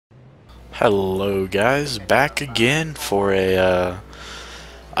Hello guys, back again for a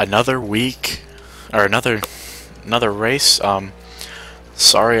another week or another race.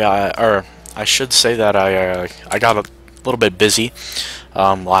 Sorry, I should say that I got a little bit busy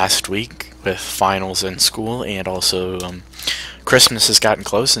last week with finals in school, and also Christmas has gotten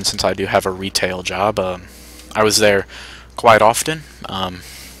close, and since I do have a retail job, I was there quite often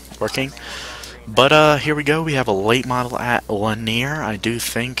working. But here we go. We have a late model at Lanier. I do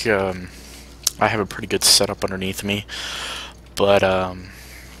think I have a pretty good setup underneath me, but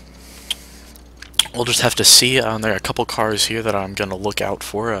we'll just have to see. There are a couple cars here that I'm gonna look out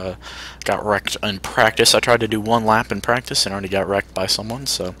for. Got wrecked in practice. I tried to do one lap in practice and already got wrecked by someone.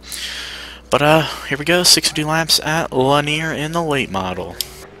 So, but here we go. 60 laps at Lanier in the late model.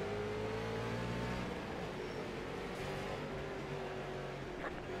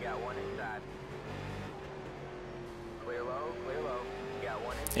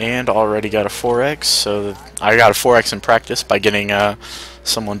 And already got a 4X, so I got a 4X in practice by getting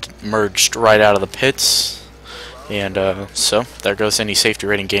someone merged right out of the pits, and so there goes any safety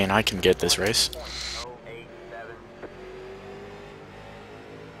rating gain I can get this race.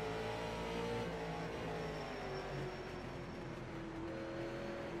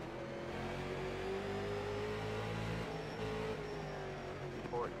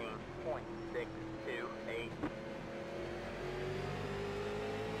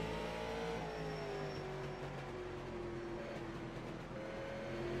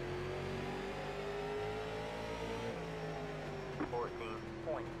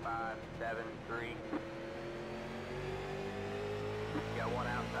 Got one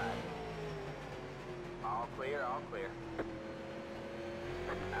outside. All clear, all clear.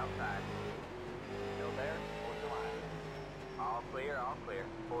 Outside. Still there? What's the line? All clear, all clear.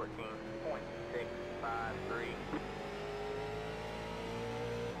 14.653.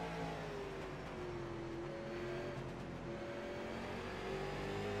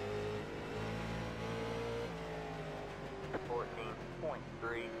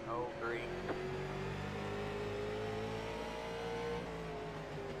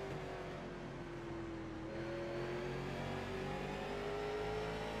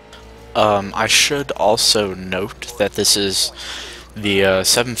 I should also note that this is the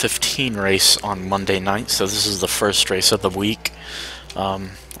 7:15 race on Monday night, so this is the first race of the week.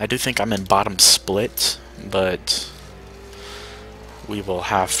 I do think I'm in bottom split, but we will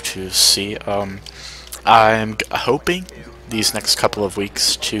have to see. I'm hoping these next couple of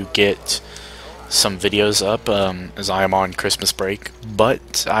weeks to get some videos up, as I am on Christmas break,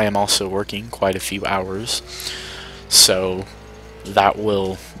 but I am also working quite a few hours, so that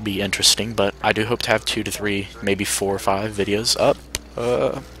will be interesting. But I do hope to have 2 to 3, maybe 4 or 5 videos up,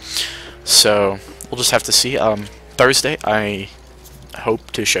 so we'll just have to see. Thursday I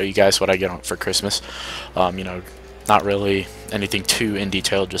hope to show you guys what I get on for Christmas. You know, not really anything too in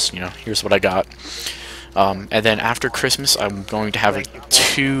detail, just, you know, here's what I got. And then after Christmas, I'm going to have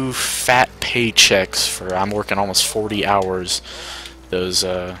 2 fat paychecks for, I'm working almost 40 hours those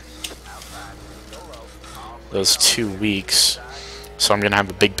 2 weeks. So I'm going to have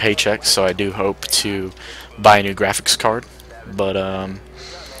a big paycheck, so I do hope to buy a new graphics card. But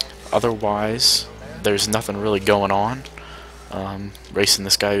otherwise, there's nothing really going on. Racing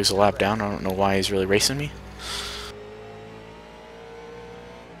this guy who's a lap down. I don't know why he's really racing me.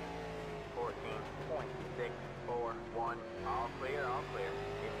 All clear, all clear.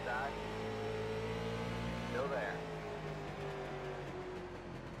 Inside. Still there.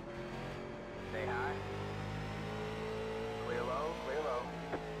 Stay high. Clear low, clear low.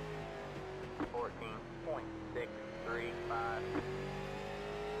 14.635.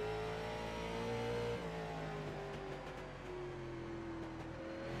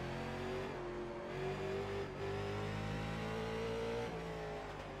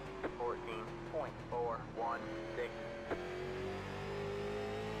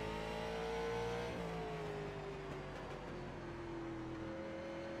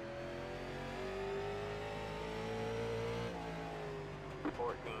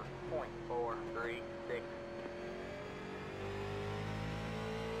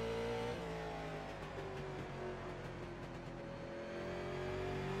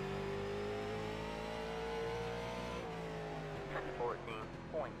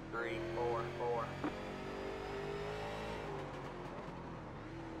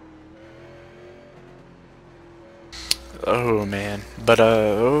 Oh man, but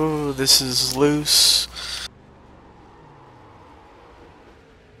oh, this is loose.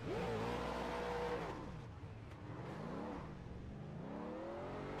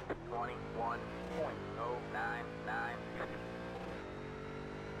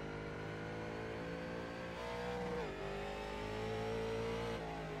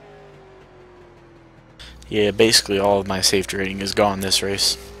 Yeah, basically all of my safety rating is gone this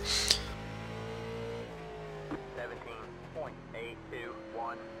race.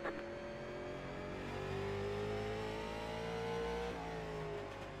 17.821.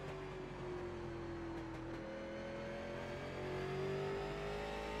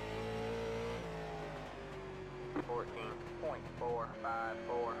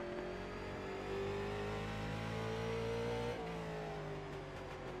 14.454.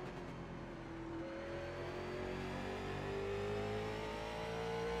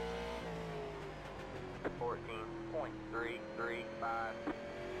 14.335.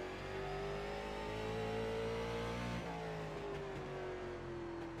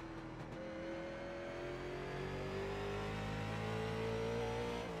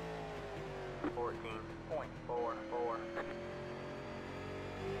 14.44.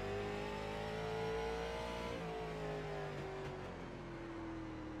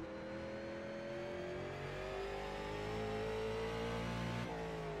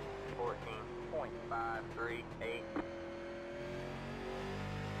 14.538.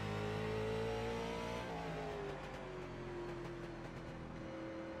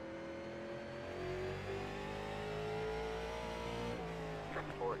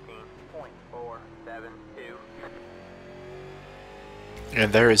 14.472.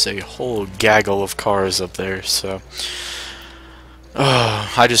 And there is a whole gaggle of cars up there, so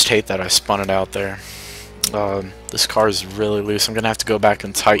I just hate that I spun it out there. This car is really loose. I'm gonna have to go back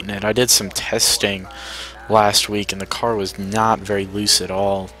and tighten it. I did some testing last week and the car was not very loose at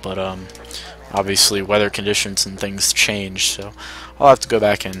all, but obviously weather conditions and things change, so I'll have to go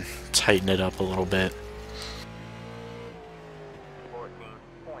back and tighten it up a little bit.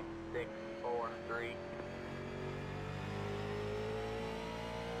 14.643.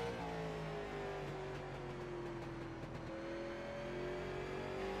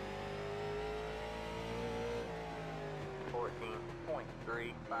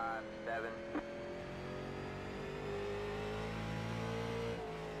 14.357.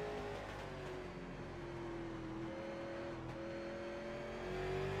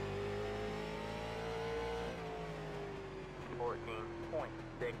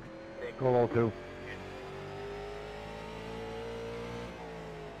 14.66. Go two.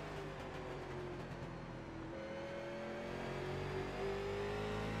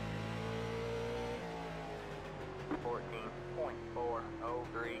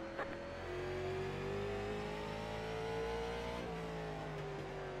 14.403.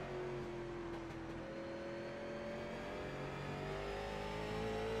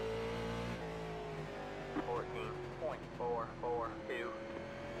 14.442.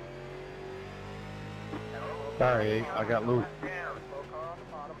 Sorry, I got loose. Slow car on the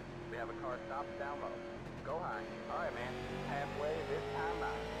bottom. We have a car stopped down low. Go high. Alright, man. Halfway this time by.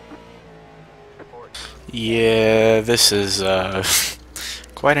 14. Yeah, this is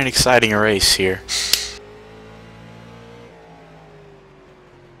quite an exciting race here.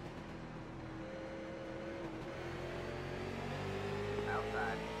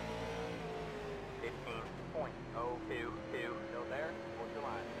 Outside. 15.022. Still there? What's the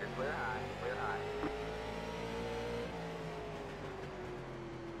line? You're clear high. Clear high.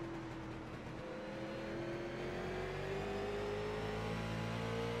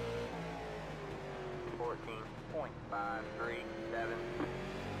 14.537.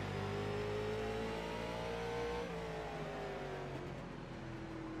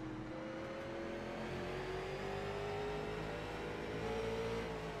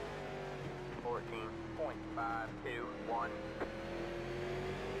 14.521.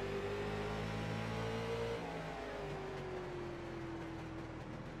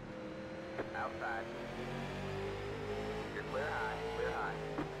 'Outside. You're clear high. Clear high.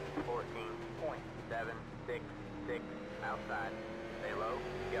 14.766. Outside. Stay low.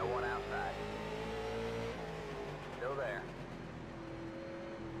 You got one outside. Still there.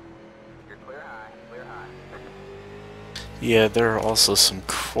 You're clear high. Clear high. Yeah, there are also some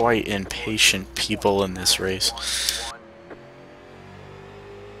quite impatient people in this race. 1.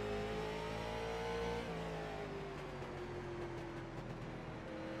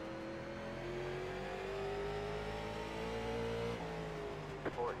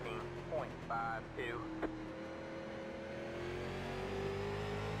 14.52.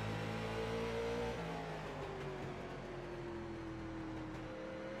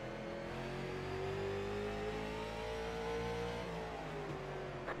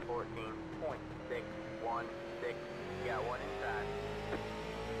 14.616. You got one inside.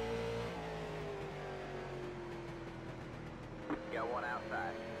 You got one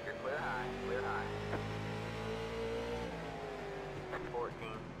outside. You're clear high. Clear high.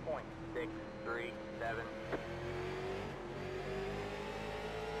 14.637.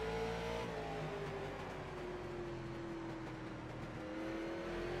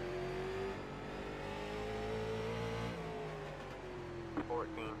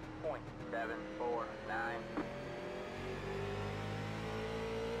 .749.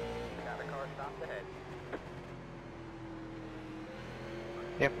 Got a car stopped ahead.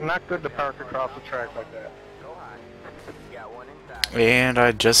 It's not good to park across the track like that. Go high. Got one inside. And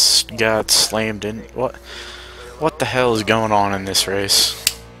I just got slammed in. What the hell is going on in this race?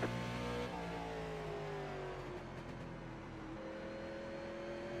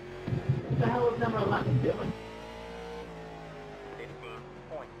 What the hell is number 11 doing? 15.379.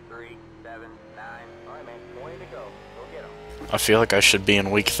 Alright, man. Way to go. Go get him. I feel like I should be in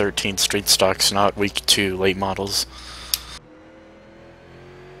week 13 street stocks, not week 2 late models.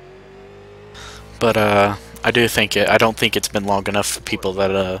 But I don't think it's been long enough for people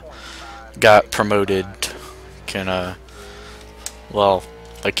that got promoted can well,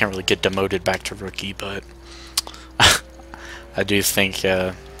 I can't really get demoted back to rookie, but I do think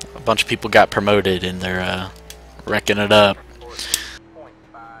a bunch of people got promoted and they're wrecking it up.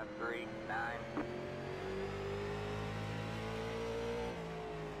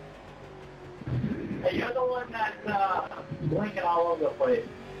 14.539. Hey, you're the one that's blinking all over the place.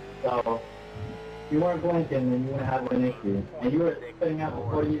 So, if you weren't blinking, then you wouldn't have an issue. And you were spitting out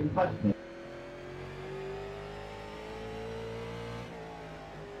before you even touched me.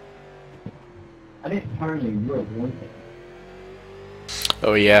 I didn't turn you, you were blinking.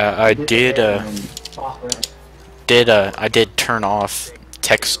 Oh yeah, I did I did turn off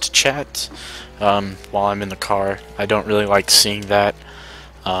text chat while I'm in the car. I don't really like seeing that.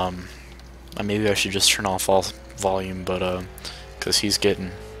 Maybe I should just turn off all volume, but because he's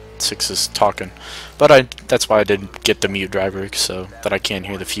getting Six's talking. But that's why I did get the mute driver, so that I can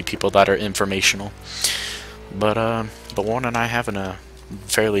hear the few people that are informational. But the one and I having a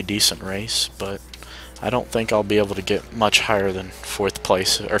fairly decent race, but I don't think I'll be able to get much higher than 4th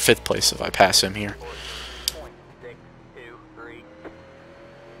place or 5th place if I pass him here. 0.623.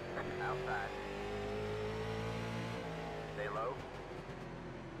 Outside. Stay low.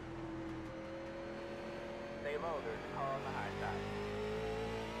 Stay low, there's a car on the high side.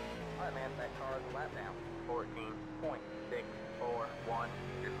 Alright, man, that car is a lap down. 14.641.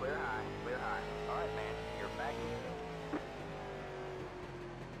 You're clear high, clear high. Alright, man, you're back in.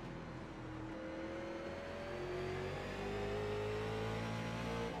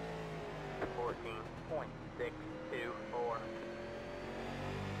 14.624.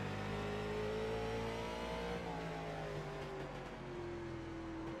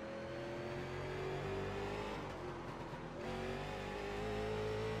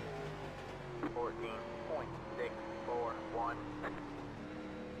 .641.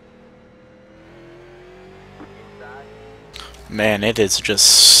 Inside. Man, it is just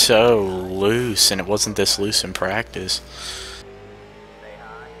so loose, and it wasn't this loose in practice. Stay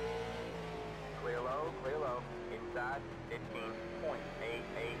high. Clear low, clear low. Inside.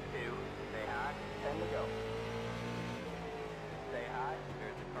 15.882. Stay high. 10 to go. Stay high.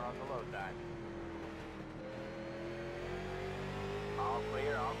 There's the car on the low side. All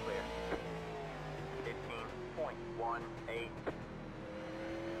clear, all clear. 15.18.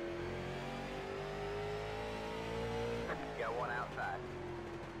 Got one outside.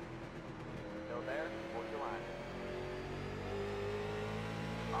 Still there? Hold your line.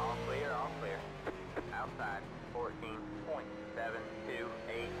 All clear, all clear. Outside.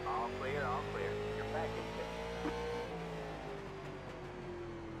 14.728. All clear, all clear. You're back in pit.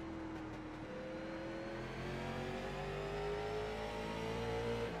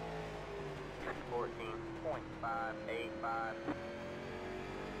 14.585.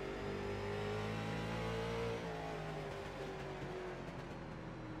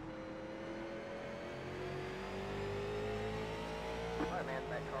 Alright, man,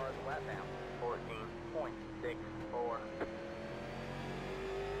 that car is a lap down. 14.64.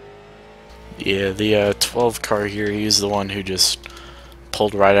 Yeah, the 12 car here, he's the one who just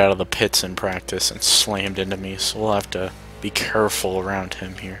pulled right out of the pits in practice and slammed into me, so we'll have to be careful around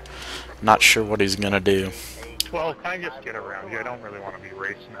him here. Not sure what he's gonna do. Well, can I just get around you? I don't really want to be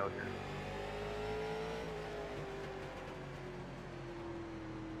racing out here.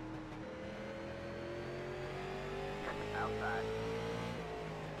 Outside.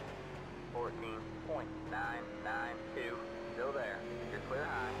 14.992. Still there. You're clear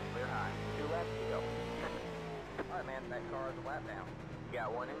high, clear high. 2 laps to go. Alright, man, that car is a lap down. You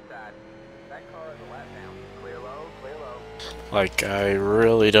got one inside. That car is a lap down. Clear low, clear low. Like, I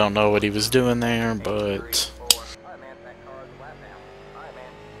really don't know what he was doing there, but Alright, man, that car is a lap down.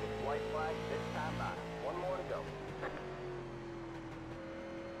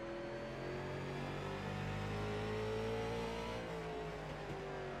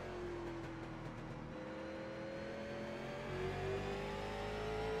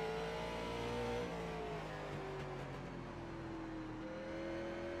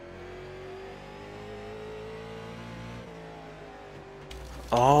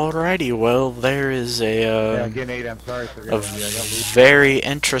 Alrighty, well, there is Yeah, a again, 8, I'm sorry for a getting you. I got loose. very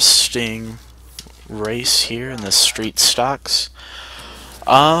interesting race here in the street stocks.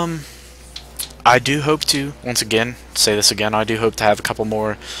 I do hope to, once again, say this again, I do hope to have a couple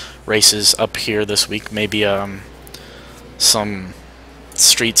more races up here this week. Maybe, some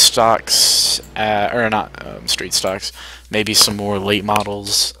street stocks, or not street stocks, maybe some more late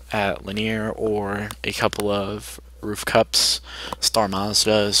models at Lanier, or a couple of roof cups, Star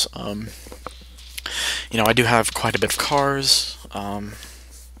Mazdas. You know, I do have quite a bit of cars,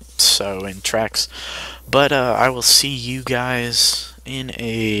 so in tracks, but I will see you guys in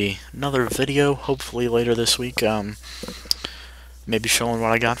another video, hopefully later this week. Maybe showing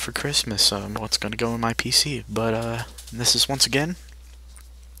what I got for Christmas, what's gonna go in my PC. But this is once again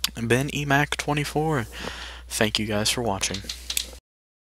Ben EMAC24. Thank you guys for watching.